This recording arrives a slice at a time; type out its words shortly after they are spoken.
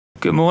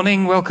Good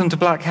morning. Welcome to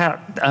Black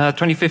Hat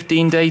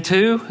 2015 Day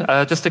 2.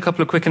 Just a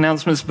couple of quick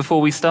announcements before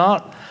we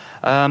start.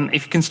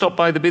 If you can stop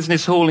by the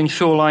Business Hall in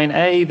Shoreline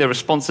A, there are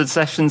sponsored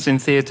sessions in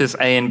theatres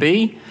A and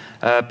B.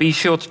 Be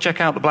sure to check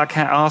out the Black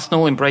Hat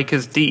Arsenal in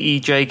Breakers D, E,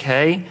 J,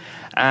 K.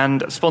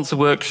 And sponsor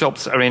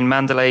workshops are in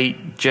Mandalay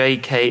J,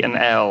 K, and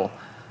L.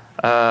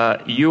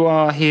 You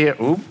are here...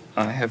 Ooh,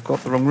 I have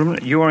got the wrong room.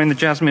 You are in the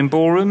Jasmine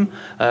Ballroom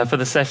for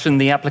the session,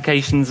 The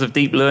Applications of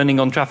Deep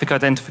Learning on Traffic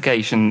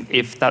Identification.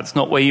 If that's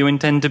not where you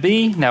intend to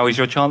be, now is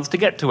your chance to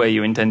get to where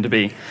you intend to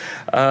be.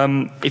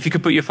 If you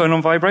could put your phone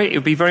on vibrate, it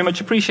would be very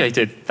much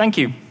appreciated. Thank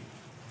you.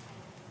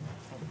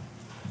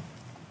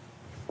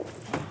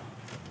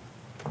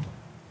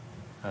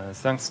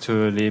 Thanks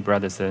to Lee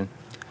Bradison.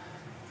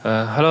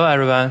 Hello,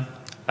 everyone.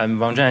 I'm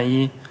Wang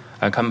Zhanyi.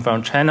 I come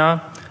from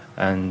China,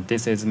 and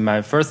this is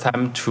my first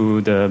time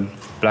to the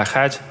Black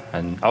Hat,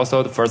 and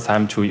also the first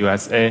time to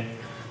USA.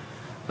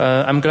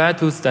 I'm glad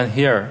to stand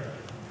here.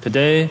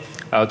 Today,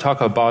 I'll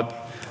talk about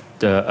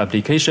the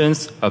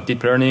applications of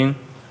deep learning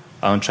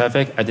on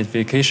traffic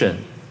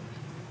identification.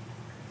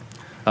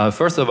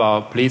 First of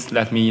all, please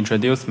let me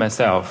introduce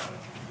myself.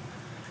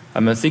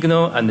 I'm a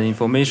signal and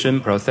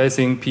information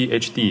processing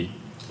PhD.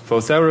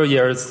 For several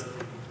years,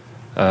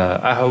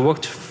 I have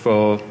worked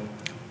for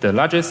the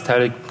largest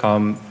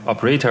telecom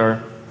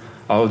operator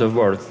of the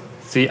world,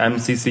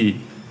 CMCC.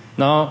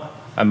 Now,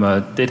 I'm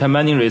a data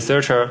mining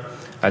researcher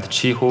at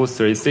Qihoo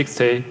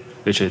 360,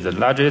 which is the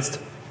largest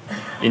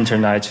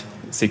internet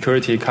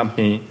security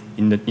company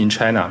in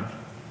China.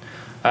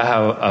 I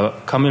have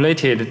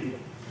accumulated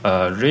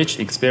a rich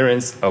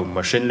experience of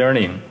machine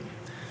learning,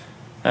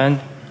 and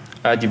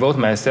I devote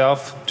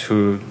myself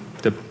to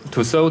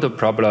solve the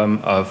problem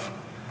of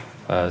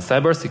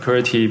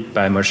cybersecurity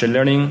by machine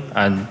learning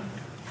and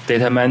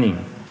data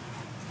mining.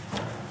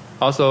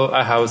 Also,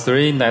 I have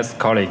 3 nice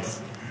colleagues.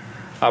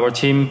 Our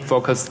team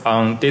focuses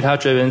on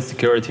data-driven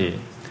security.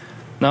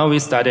 Now we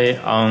study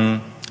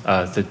on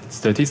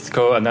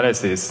statistical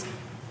analysis,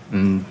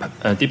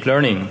 deep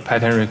learning,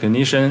 pattern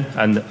recognition,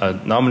 and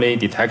anomaly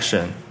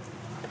detection.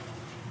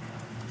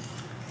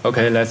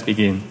 Okay, let's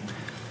begin.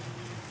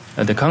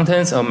 The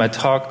contents of my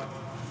talk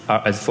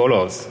are as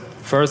follows.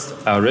 First,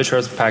 I'll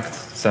retrospect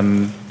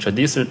some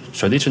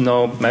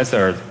traditional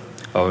methods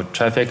of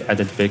traffic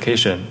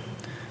identification,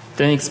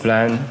 then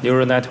explain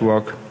neural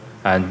network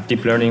and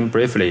deep learning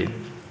briefly.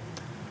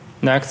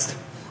 Next,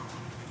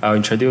 I'll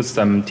introduce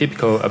some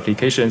typical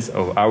applications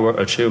of our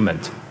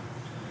achievement,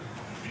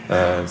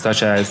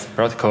 such as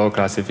protocol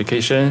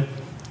classification,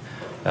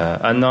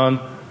 unknown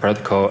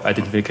protocol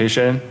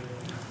identification,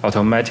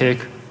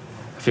 automatic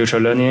feature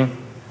learning,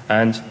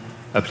 and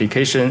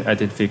application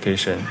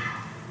identification.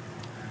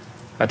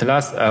 At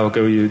last, I will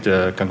give you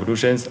the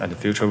conclusions and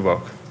future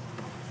work.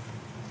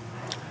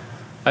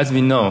 As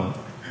we know,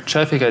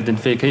 traffic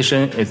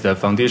identification is the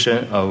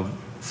foundation of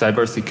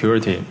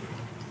cybersecurity.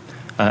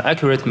 An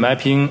accurate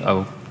mapping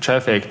of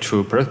traffic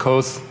to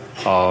protocols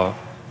or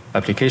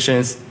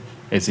applications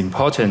is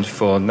important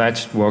for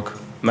network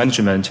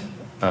management,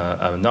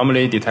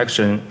 anomaly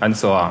detection, and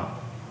so on.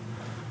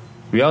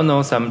 We all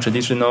know some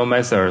traditional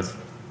methods.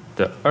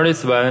 The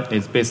earliest one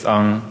is based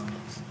on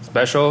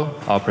special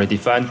or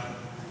predefined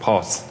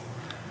ports,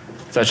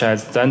 such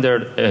as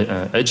standard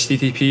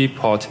HTTP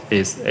port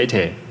is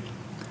 80.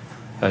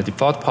 The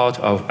default port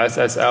of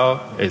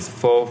SSL is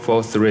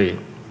 443.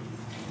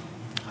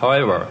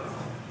 However,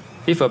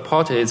 if a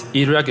port is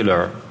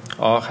irregular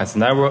or has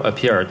never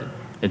appeared,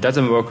 it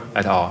doesn't work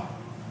at all.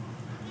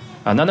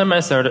 Another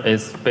method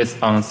is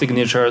based on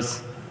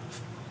signatures,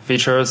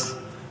 features,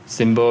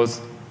 symbols,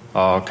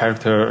 or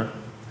character.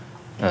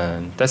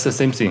 That's the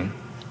same thing.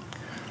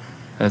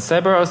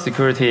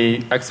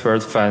 Cybersecurity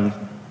experts find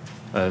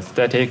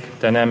static,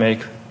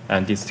 dynamic,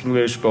 and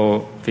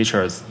distinguishable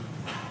features,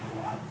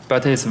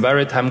 but it's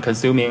very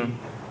time-consuming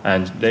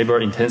and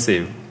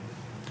labor-intensive.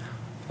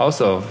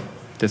 Also,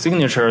 the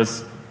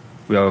signatures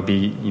will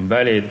be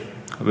invalid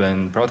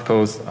when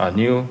protocols are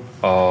new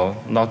or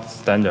not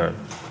standard.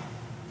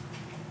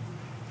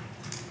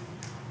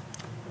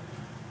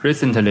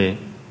 Recently,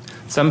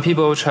 some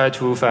people try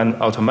to find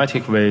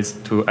automatic ways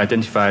to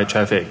identify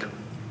traffic.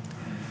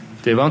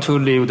 They want to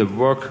leave the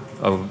work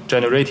of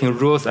generating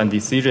rules and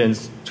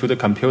decisions to the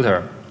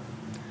computer.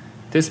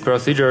 This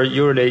procedure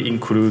usually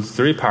includes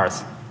 3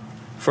 parts.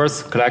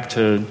 First, collect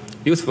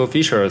useful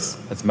features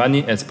as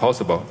many as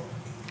possible.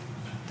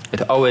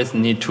 It always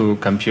needs to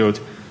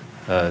compute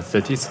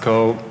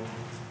statistical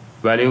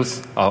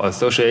values or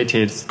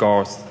associated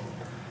scores,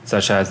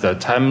 such as the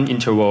time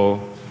interval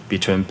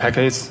between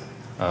packets,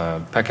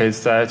 packet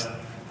size,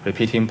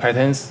 repeating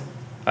patterns,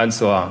 and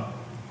so on.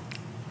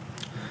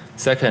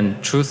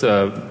 Second, choose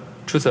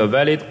a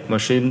valid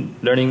machine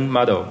learning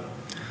model.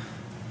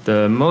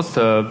 The most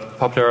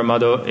popular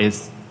model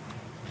is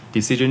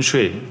decision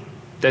tree.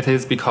 That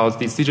is because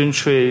decision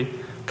tree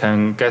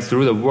can get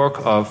through the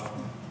work of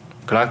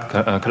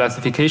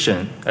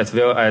classification as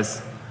well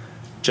as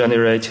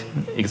generate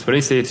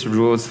explicit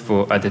rules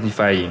for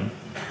identifying.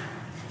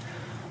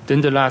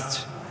 Then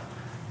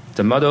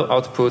the model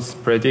outputs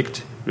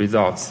predict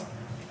results.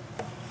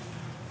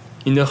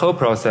 In the whole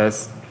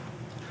process,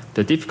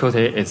 the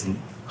difficulty is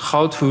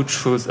how to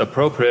choose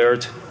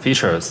appropriate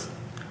features.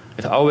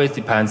 It always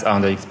depends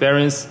on the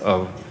experience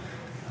of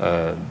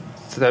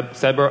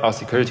cyber or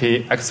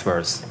security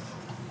experts.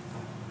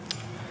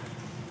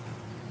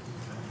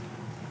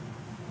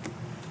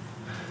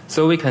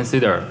 So we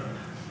consider,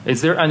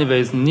 is there any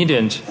ways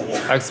needed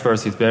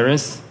experts'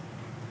 experience?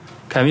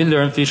 Can we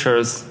learn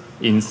features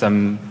in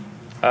some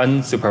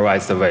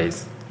unsupervised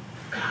ways?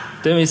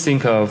 Then we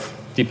think of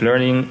deep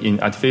learning in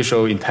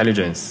artificial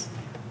intelligence.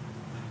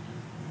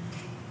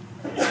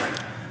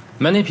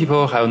 Many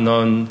people have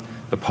known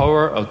the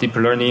power of deep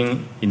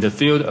learning in the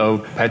field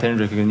of pattern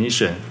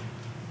recognition.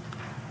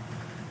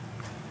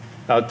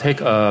 I'll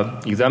take an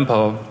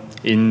example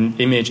in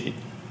image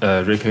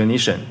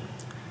recognition.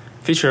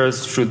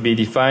 Features should be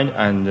defined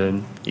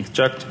and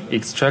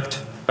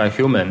extract by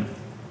human.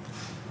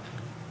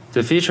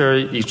 The feature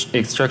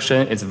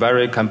extraction is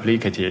very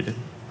complicated.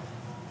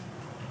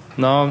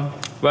 Now,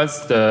 once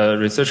the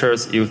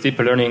researchers use deep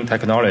learning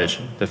technology,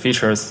 the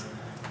features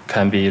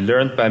can be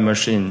learned by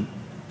machine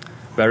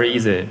very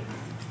easy.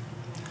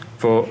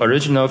 For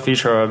original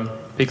feature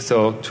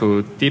pixel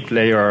to deep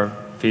layer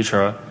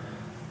feature,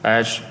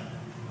 edge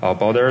or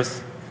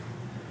borders,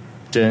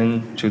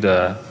 then to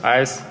the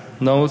eyes,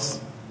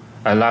 nose,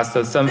 and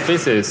last some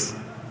faces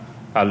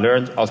are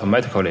learned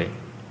automatically.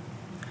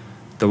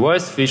 The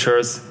voice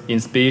features in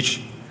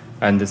speech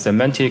and the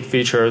semantic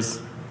features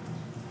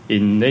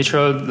in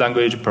natural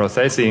language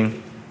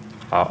processing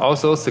are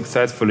also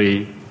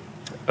successfully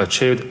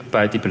achieved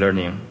by deep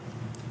learning.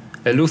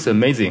 It looks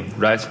amazing,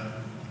 right?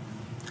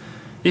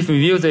 If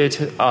we use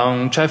it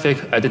on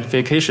traffic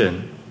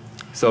identification,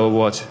 so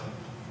what?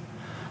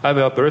 I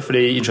will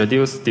briefly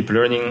introduce deep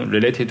learning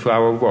related to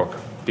our work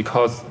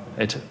because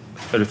it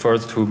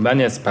refers to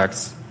many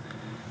aspects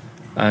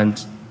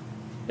and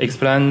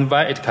explain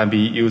why it can be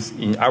used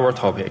in our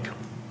topic.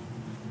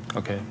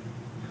 Okay.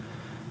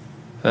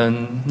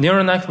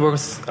 Neural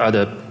networks are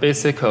the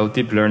basic of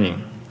deep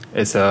learning.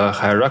 It's a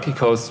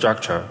hierarchical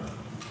structure.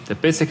 The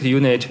basic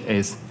unit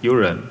is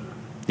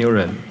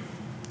neuron.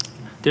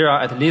 There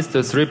are at least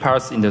 3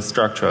 parts in the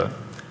structure.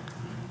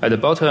 At the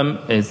bottom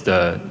is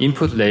the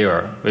input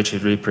layer, which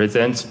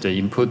represents the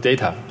input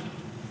data.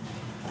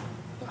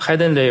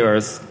 Hidden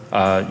layers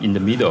are in the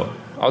middle.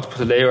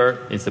 Output layer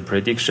is the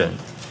prediction.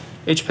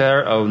 Each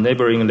pair of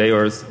neighboring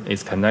layers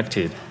is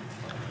connected.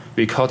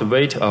 We call the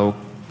weight of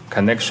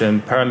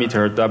connection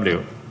parameter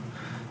W.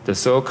 The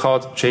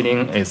so-called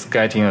training is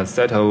getting a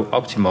set of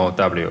optimal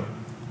W.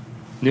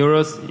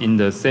 Neurons in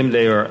the same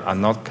layer are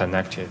not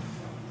connected.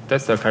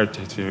 That's the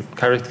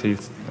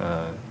characteristic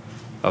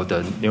of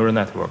the neural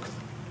network.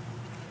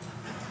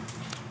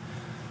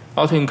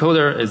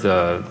 Autoencoder is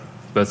a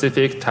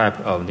specific type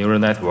of neural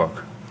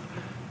network.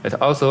 It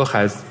also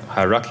has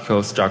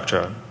hierarchical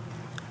structure.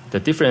 The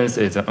difference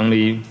is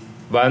only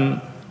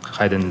one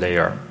hidden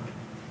layer.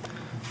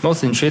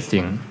 Most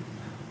interesting,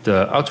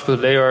 the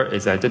output layer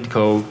is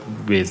identical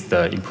with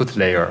the input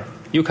layer.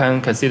 You can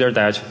consider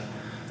that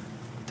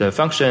the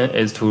function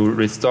is to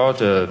restore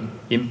the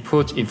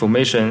input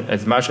information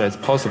as much as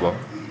possible.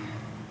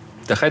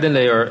 The hidden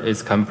layer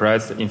is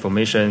compressed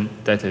information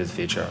that is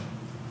feature.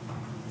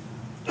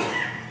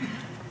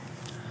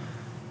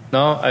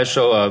 Now I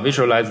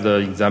visualize the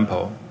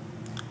example.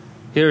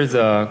 Here is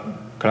a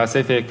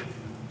classic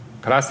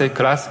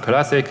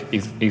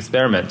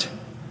experiment.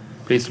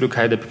 Please look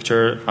at the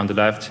picture on the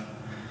left.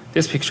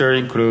 This picture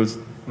includes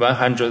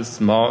 100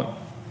 small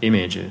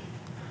images.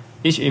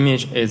 Each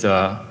image is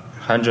a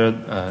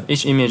handwritten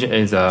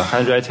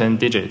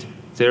digit,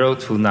 0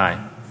 to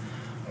 9.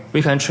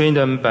 We can train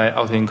them by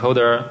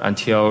autoencoder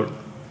until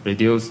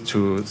reduced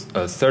to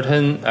a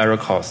certain error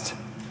cost.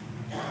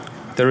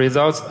 The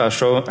results are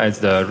shown as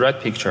the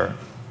red picture.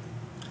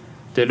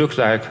 They look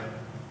like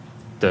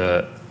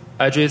the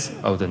edges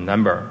of the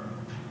number.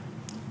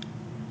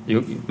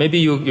 Maybe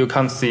you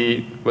can't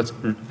see what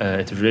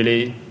it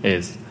really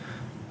is,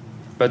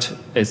 but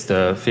it's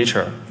the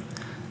feature.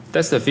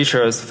 That's the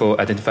features for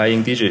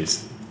identifying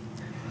digits.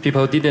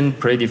 People didn't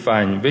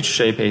predefine which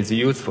shape is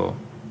useful.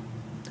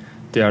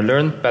 They are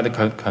learned by the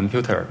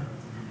computer.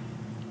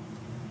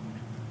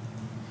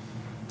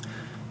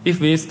 If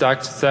we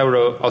stack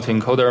several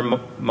autoencoder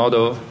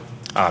models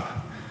up,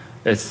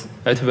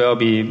 it will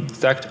be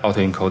stacked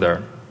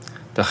autoencoder.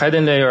 The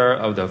hidden layer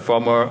of the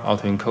former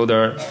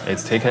autoencoder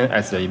is taken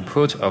as the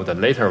input of the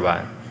later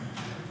one.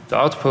 The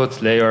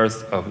output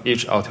layers of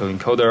each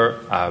autoencoder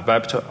are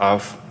wiped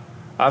off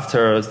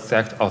after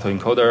stacked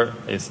autoencoder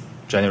is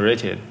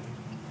generated.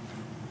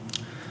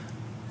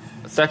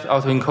 Stacked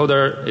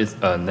autoencoder is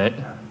a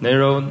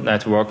neural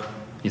network,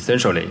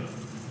 essentially,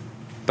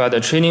 but the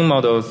training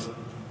models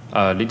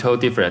are a little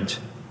different,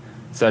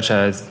 such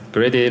as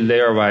graded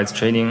layer-wise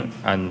training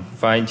and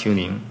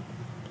fine-tuning.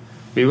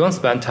 We won't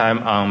spend time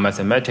on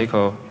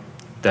mathematical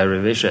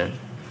derivation,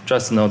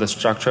 just know the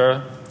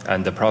structure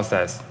and the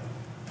process.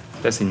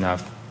 That's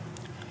enough.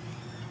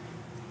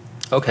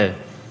 Okay,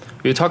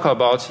 we talk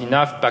about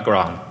enough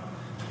background.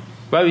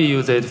 Why we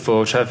use it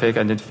for traffic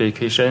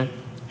identification?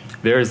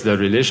 There is the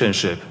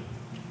relationship.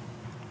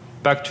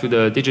 Back to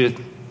the digit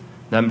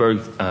number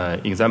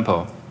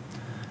example.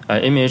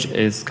 An image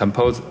is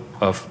composed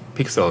of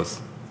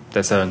pixels.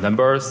 That's a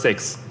number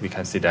 6, we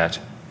can see that.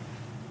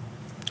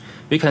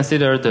 We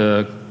consider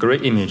the gray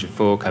image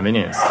for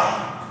convenience.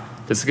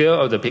 The scale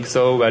of the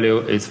pixel value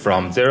is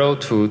from 0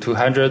 to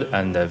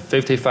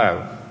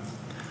 255.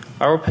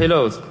 Our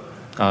payload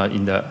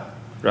in the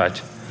right.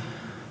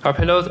 Our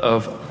payload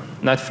of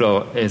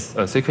NetFlow is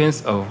a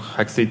sequence of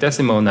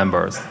hexadecimal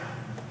numbers.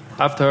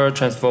 After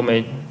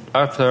transformed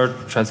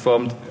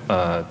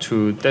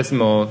to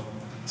decimal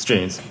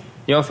strings,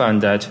 you'll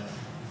find that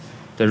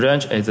the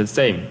range is the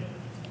same.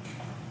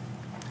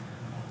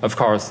 Of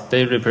course,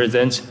 they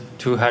represent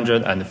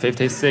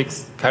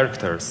 256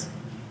 characters.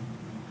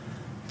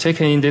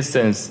 Taken in this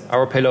sense,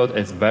 our payload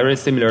is very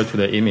similar to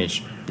the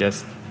image,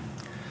 yes.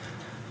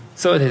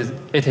 So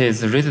it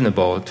is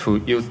reasonable to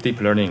use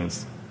deep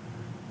learnings.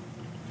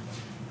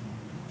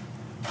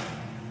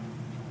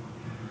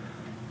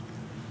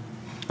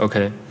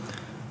 Okay,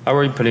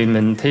 our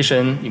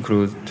implementation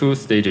includes 2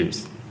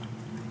 stages.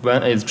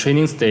 One is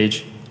training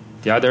stage,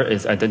 the other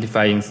is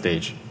identifying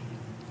stage.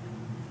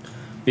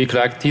 We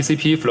collect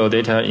TCP flow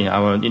data in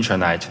our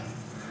intranet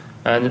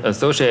and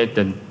associate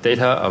the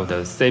data of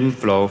the same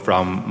flow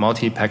from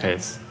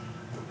multi-packets.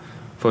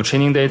 For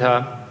training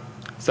data,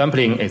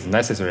 sampling is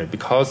necessary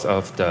because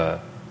of the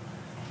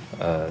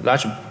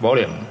large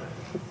volume.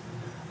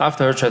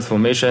 After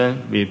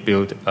transformation, we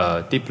build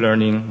a deep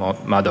learning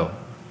model.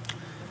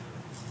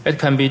 It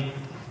can be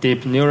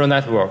deep neural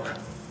network,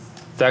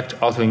 stacked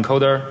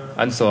autoencoder,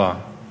 and so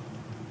on.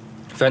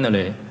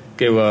 Finally,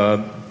 give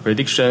a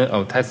prediction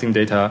of testing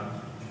data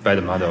by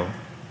the model.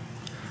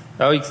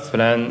 I'll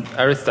explain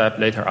every step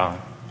later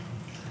on.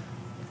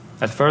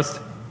 At first,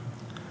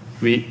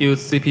 we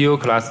use CPU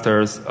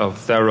clusters of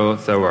several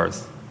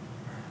servers.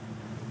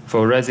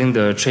 For raising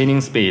the training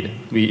speed,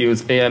 we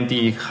use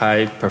AMD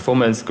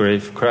high-performance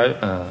graphic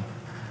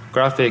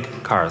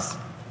cards.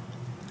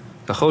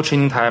 The whole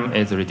training time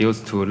is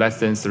reduced to less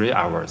than 3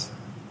 hours.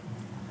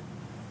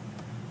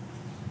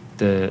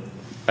 The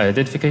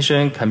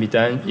identification can be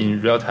done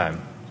in real time.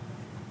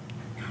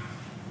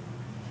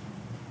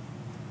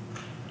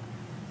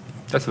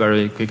 That's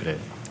very quickly.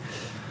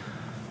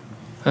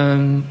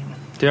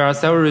 There are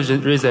several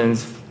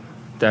reasons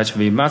that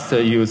we must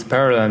use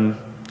parallel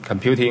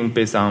computing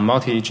based on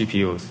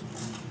multi-GPUs.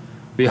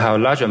 We have a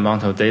large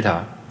amount of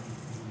data,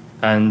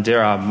 and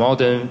there are more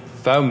than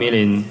 5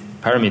 million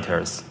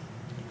parameters.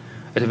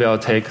 It will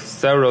take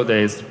several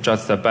days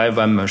just to buy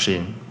one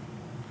machine.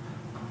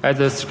 As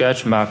the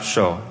sketch map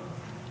shows,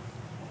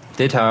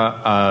 data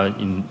are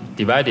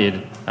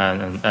divided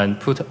and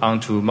put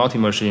onto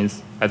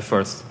multi-machines at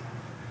first.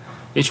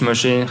 Each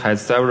machine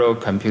has several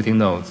computing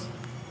nodes.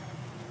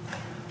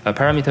 A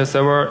parameter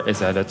server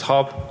is at the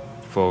top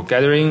for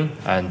gathering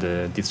and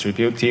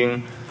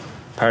distributing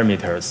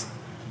parameters.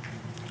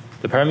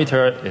 The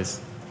parameter is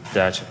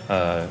that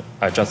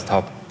I just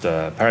topped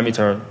the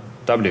parameter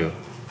W.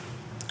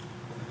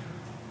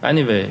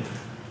 Anyway,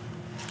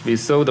 we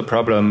solved the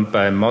problem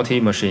by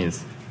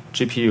multi-machines,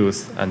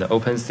 GPUs, and the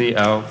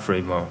OpenCL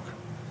framework.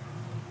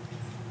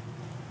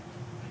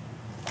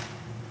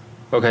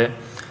 Okay,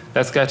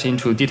 let's get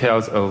into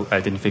details of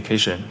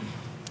identification.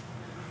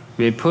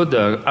 We put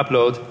the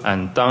upload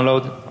and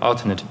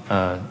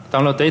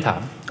download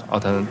data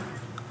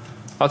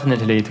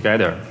alternately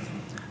together.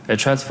 It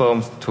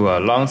transforms to a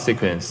long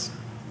sequence.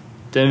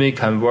 Then we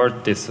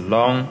convert this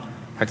long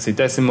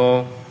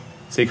hexadecimal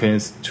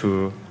sequence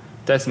to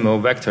decimal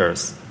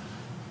vectors.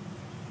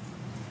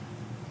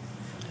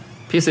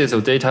 Pieces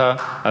of data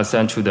are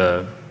sent to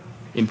the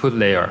input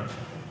layer.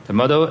 The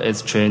model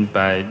is trained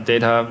by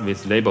data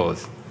with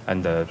labels,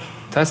 and the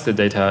test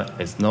data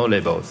is no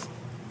labels.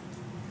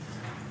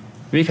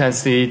 We can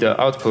see the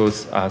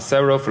outputs are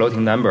several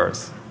floating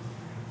numbers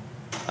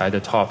at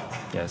the top.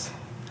 Yes.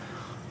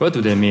 What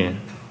do they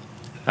mean?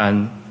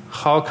 And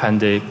how can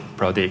they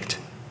predict?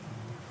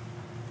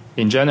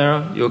 In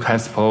general, you can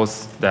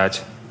suppose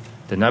that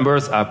the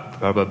numbers are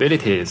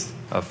probabilities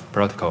of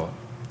protocol.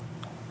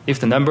 If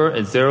the number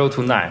is 0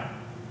 to 9,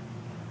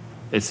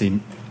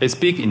 it's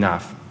big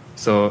enough,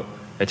 so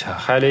it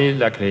highly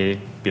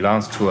likely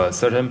belongs to a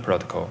certain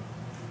protocol.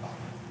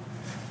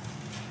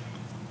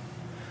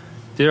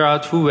 There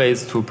are 2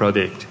 ways to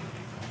predict.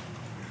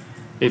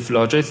 If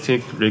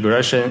logistic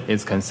regression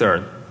is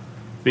concerned,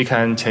 we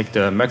can take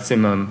the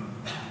maximum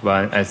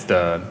one as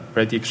the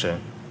prediction.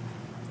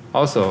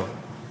 Also,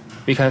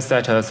 we can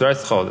set a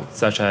threshold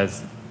such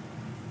as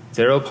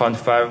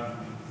 0.5.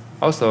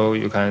 Also,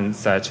 you can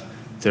set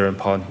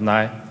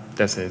 0.9.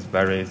 That is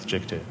very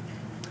strict.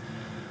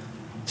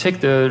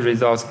 Take the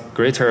results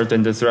greater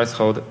than the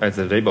threshold as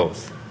the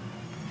labels.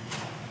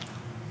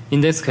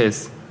 In this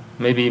case,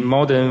 maybe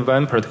more than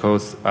one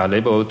protocols are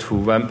labeled to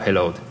one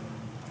payload.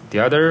 The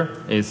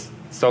other is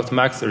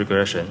softmax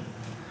regression.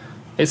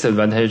 Its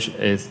advantage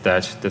is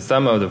that the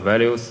sum of the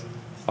values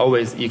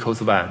always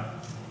equals 1.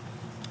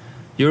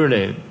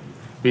 Usually,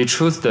 We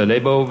choose the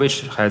label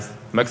which has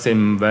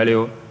maximum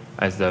value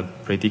as the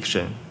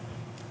prediction.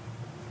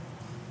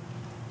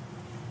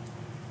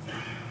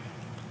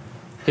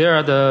 Here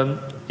are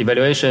the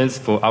evaluations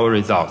for our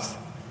results.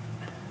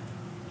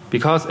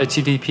 Because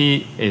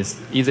HTTP is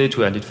easy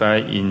to identify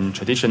in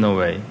traditional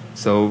way,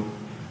 so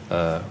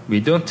we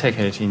don't take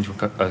it into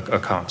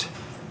account.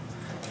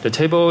 The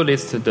table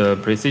lists the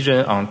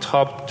precision on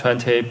top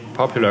 20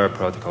 popular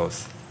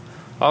protocols.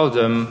 All of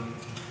them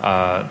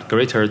are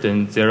greater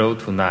than 0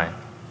 to 9.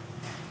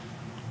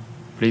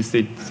 Please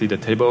see the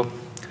table.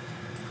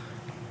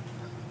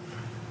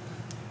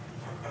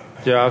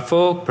 There are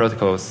 4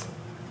 protocols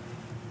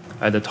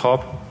at the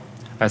top: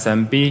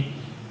 SMB,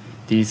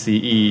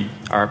 DCE,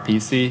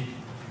 RPC,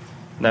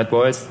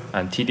 NetVoice,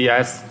 and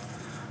TDS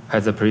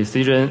has a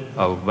precision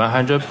of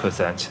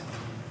 100%.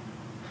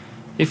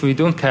 If we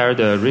don't care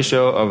the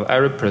ratio of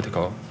every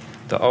protocol,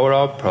 the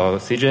overall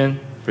precision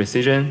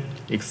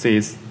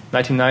exceeds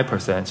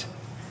 99%.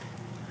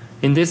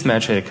 In this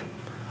metric,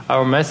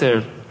 our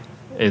method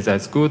is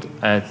as good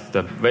as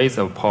the weights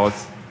of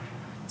ports,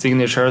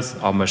 signatures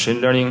of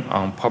machine learning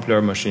on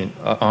popular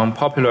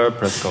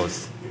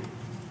protocols.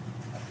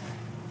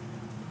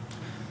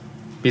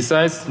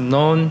 Besides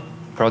known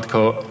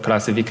protocol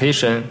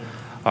classification,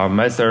 our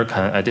method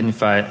can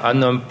identify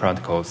unknown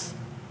protocols.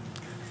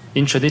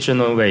 In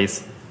traditional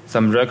ways,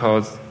 some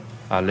records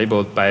are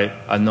labeled by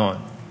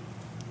unknown.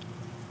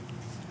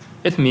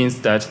 It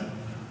means that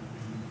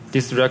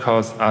these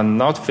records are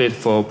not fit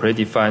for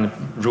predefined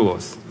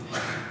rules,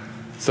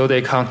 so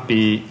they can't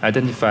be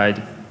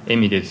identified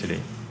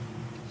immediately.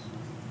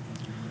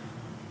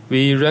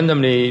 We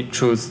randomly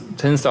choose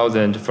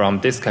 10,000 from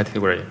this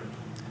category.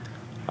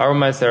 Our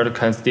method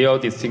can still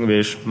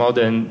distinguish more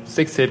than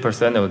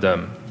 60% of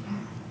them.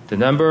 The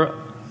number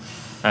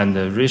and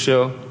the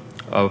ratio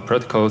of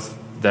protocols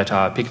that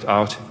are picked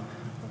out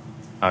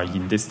are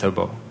in this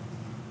table.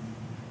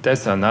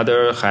 That's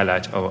another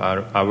highlight of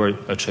our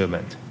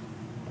achievement.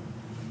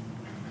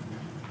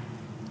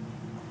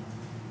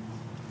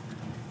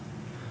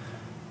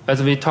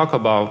 As we talk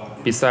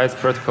about, besides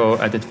protocol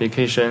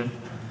identification,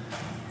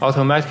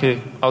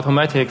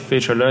 automatic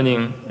feature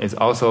learning is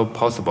also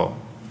possible.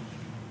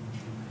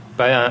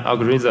 By an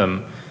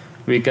algorithm,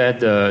 we get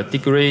the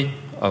degree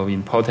of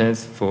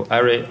importance for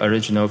every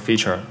original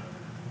feature.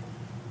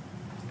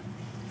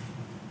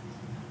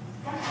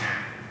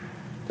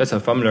 That's a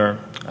formula.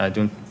 I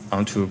don't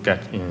want to get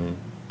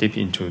deep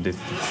into this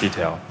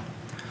detail.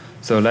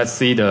 So let's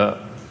see the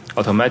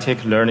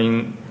automatic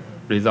learning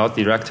result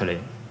directly.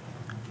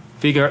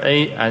 Figure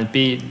A and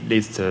B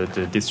list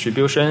the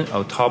distribution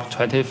of top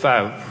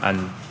 25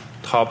 and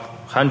top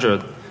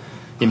 100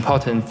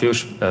 important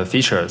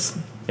features.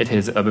 It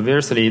is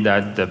obviously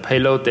that the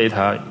payload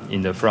data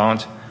in the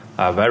front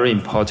are very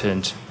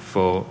important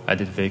for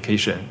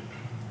identification.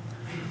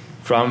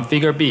 From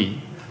figure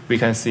B, we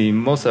can see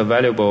most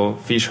valuable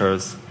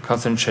features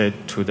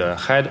concentrate to the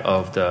head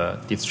of the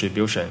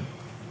distribution.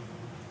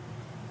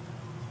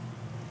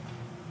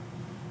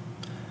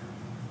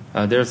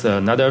 There's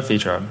another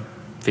figure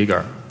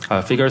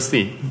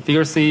C.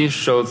 Figure C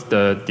shows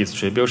the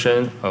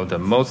distribution of the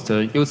most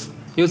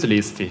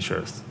useless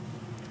features.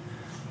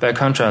 By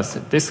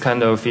contrast, this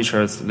kind of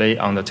features lay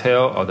on the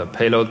tail of the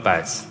payload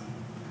bytes.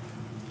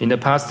 In the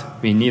past,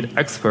 we need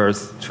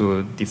experts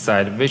to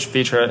decide which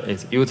feature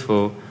is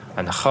useful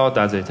and how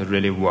does it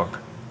really work.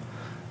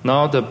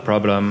 Now the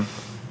problem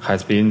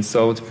has been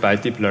solved by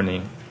deep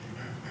learning.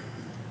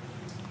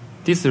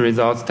 These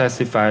results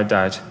testify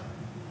that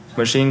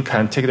machine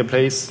can take the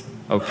place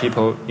of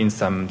people in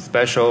some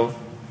special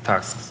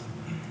tasks.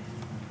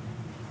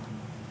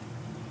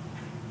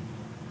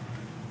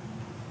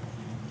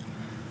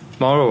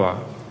 Moreover,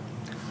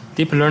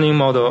 deep learning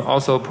model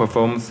also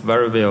performs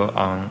very well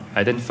on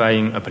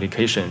identifying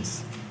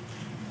applications.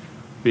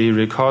 We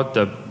record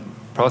the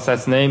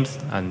process names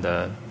and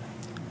the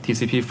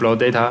TCP flow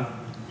data.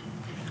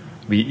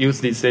 We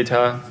use this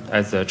data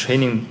as a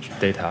training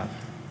data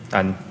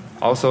and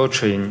also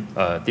train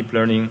a deep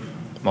learning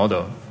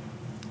model.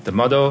 The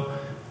model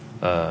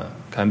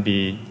can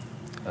be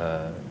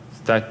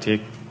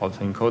static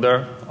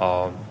autoencoder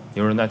or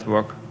neural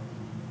network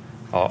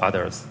or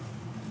others.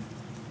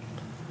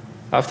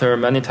 After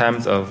many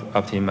times of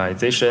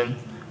optimization,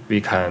 we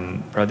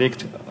can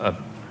predict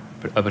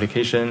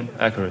application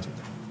accurately.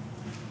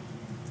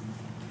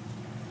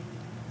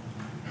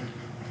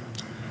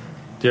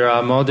 There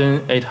are more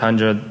than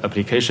 800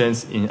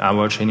 applications in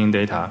our training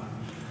data,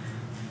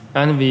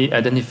 and we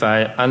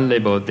identify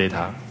unlabeled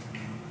data.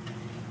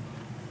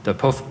 The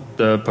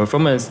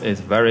performance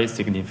is very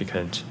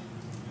significant.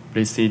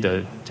 Please see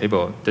the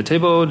table. The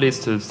table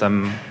lists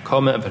some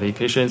common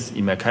applications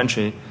in my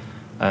country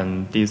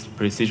and these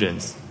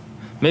precisions.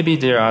 Maybe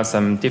there are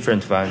some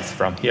different ones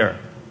from here,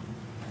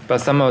 but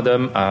some of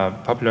them are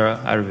popular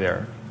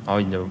everywhere, all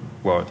in the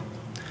world,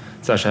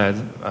 such as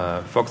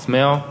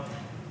Foxmail.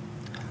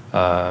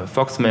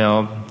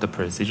 Foxmail, the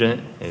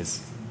precision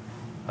is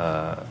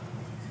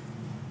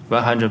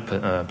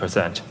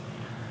 100%,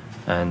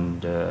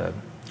 and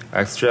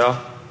Xtrail,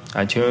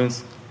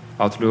 iTunes,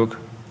 Outlook,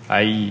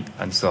 IE,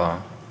 and so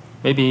on.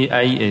 Maybe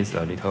IE is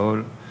a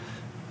little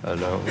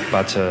low,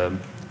 but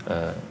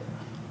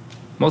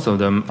most of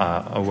them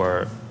are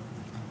over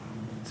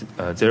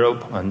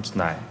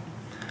 0.9.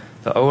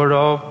 The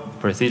overall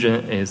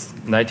precision is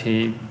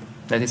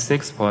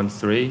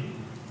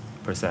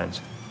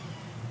 96.3%.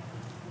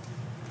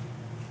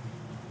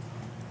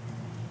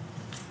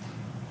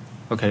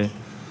 Okay,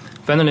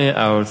 finally,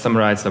 I'll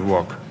summarize the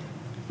work.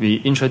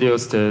 We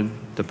introduced the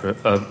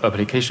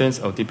applications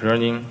of deep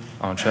learning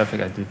on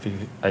traffic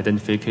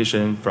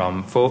identification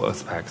from 4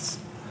 aspects: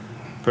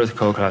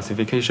 practical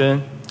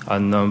classification,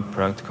 unknown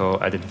practical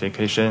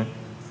identification,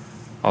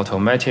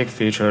 automatic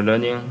feature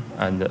learning,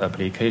 and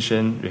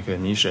application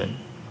recognition.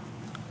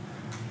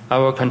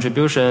 Our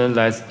contribution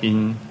lies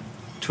in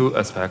 2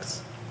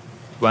 aspects.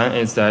 One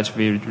is that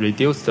we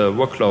reduce the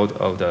workload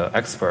of the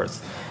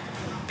experts.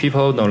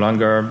 People no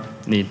longer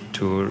need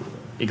to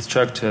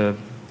extract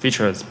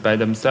features by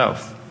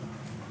themselves.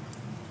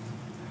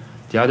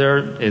 The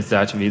other is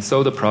that we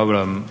solve the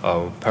problem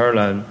of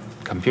parallel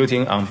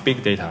computing on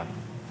big data.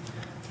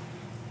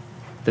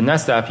 The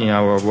next step in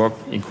our work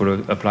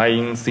includes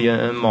applying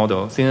CNN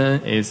model.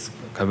 CNN is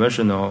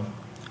conventional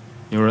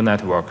neural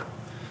network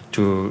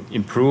to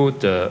improve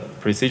the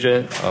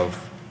precision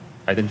of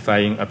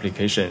identifying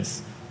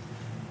applications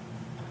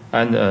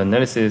and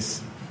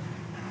analysis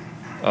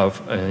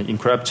of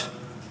encrypt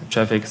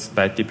traffic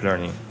by deep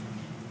learning.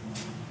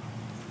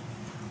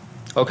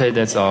 Okay,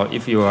 that's all.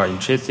 If you are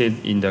interested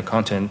in the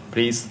content,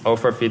 please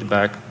offer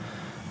feedback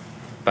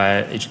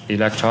by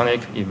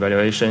electronic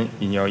evaluation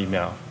in your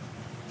email.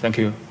 Thank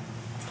you.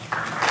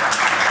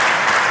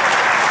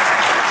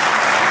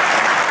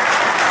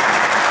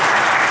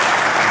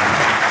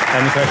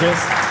 Any questions?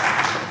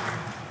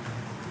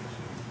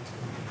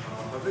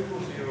 How big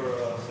was your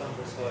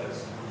sample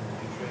size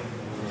when you trained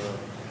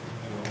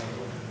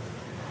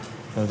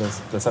your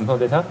The sample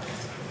data?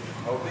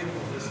 How big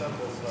was the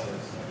sample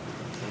size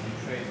when you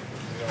trained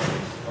your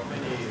how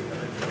many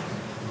images?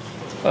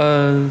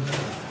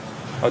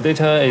 Our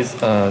data is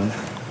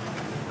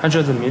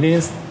hundreds of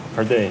millions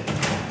per day.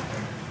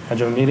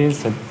 100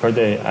 millions per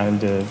day,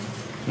 and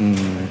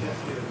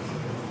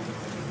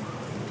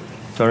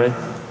sorry.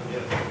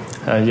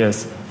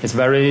 Yes, it's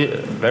very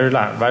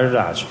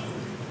large,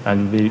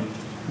 and we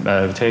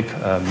take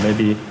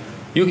maybe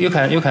you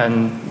can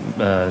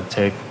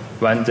take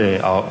 1 day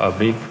or a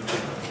week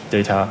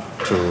data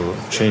to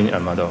train a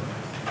model.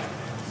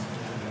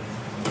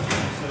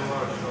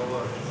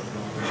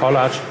 How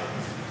large?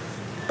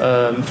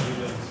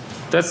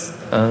 That's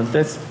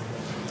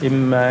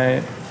in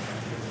my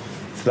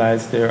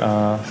slides. There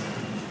are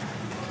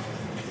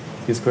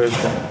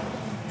description.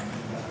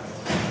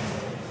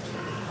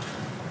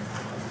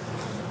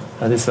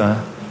 This one.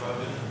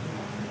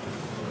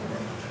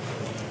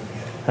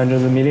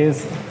 Hundreds of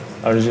millions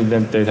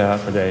original data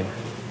per day.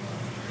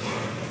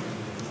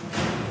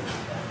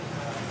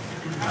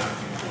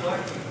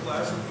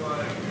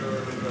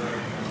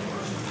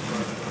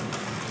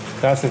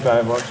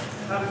 Classify what?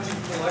 How did you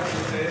collect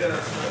the data and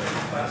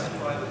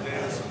classify the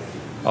data?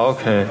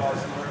 Okay.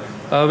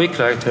 We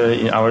collect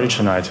in our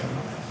intranet.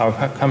 Our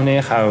company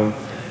have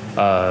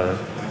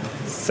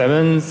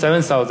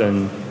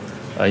 7,000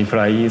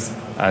 employees,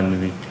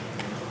 and we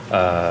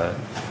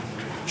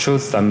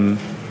choose some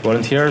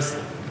volunteers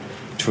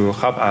to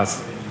help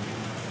us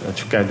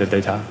to get the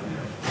data.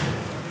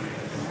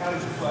 How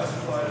did you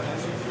classify it?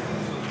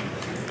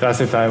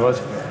 Classify what?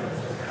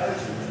 How did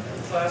you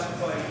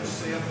classify each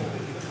sample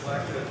that you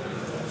collected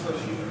so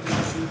you could do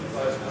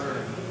supervised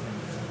learning?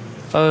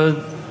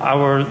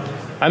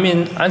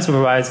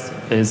 Unsupervised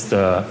is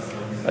the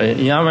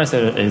in our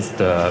method is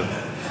the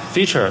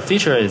feature.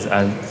 Feature is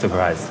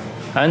unsupervised,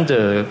 and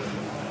the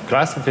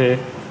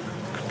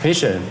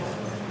classification,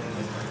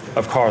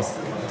 of course,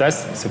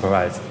 that's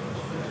supervised.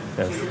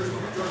 Yes.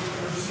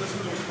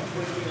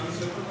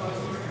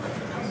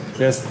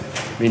 Yes,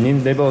 we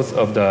need labels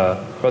of the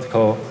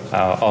protocol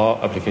or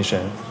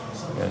application.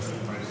 Yes.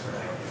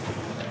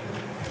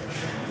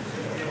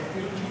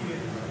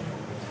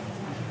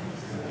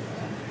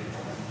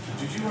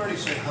 Did you already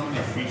say how many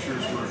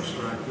features were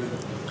extracted?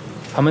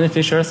 How many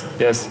features?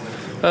 Yes.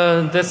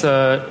 That's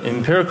an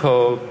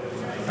empirical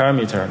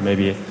parameter,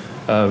 maybe.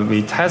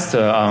 We test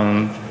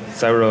on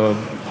several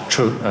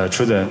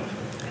children,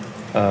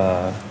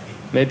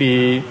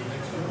 maybe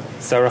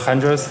several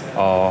hundreds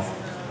or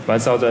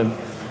 1,000.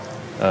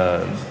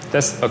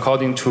 That's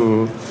according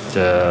to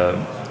the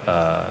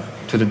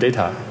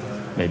data,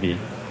 maybe.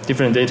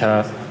 Different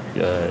data,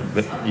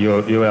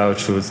 you will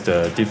choose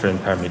the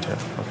different parameter.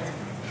 Okay.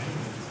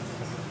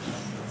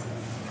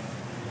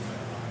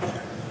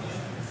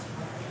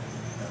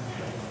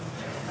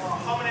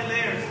 How many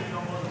layers?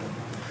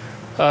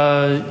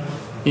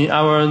 In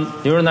our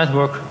neural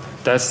network,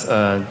 that's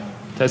a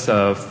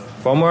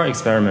formal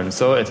experiment,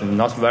 so it's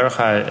not very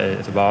high.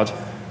 It's about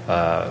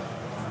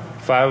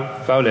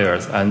five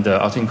layers, and the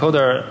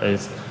autoencoder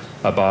is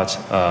about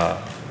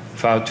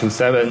 5 to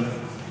 7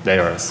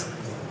 layers.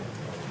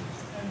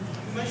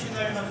 You mentioned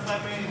that you have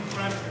 5 million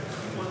parameters.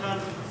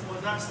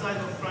 Was slide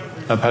of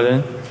parameters.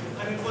 Pardon?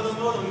 I mean, for the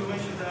model, you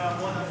mentioned there are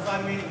more than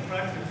 5 million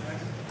parameters, right?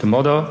 The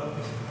model?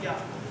 Yeah.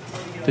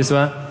 This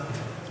one?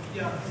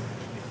 Yeah.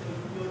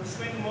 So your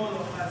trained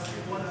model has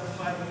more than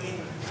 5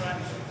 million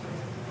parameters.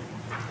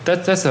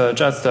 That's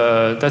just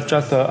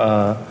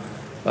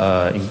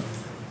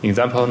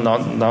example,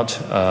 not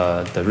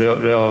the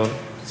real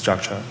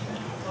structure.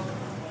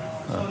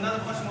 So another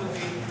question would be,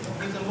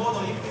 if the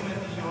model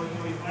implemented your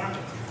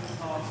environment,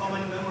 how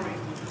many memories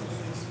would you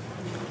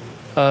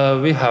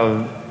use? We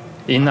have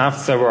enough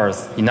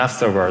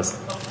servers.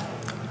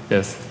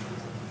 Yes.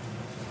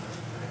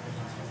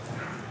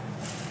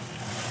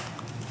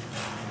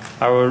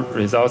 Our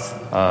results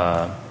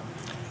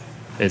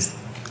is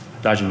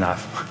large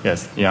enough.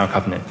 Yes, in our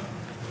cabinet.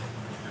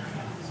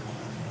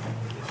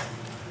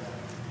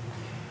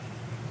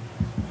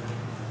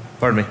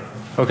 Pardon me.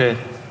 Okay,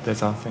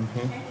 that's all. Thank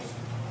you.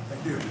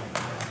 Thank you.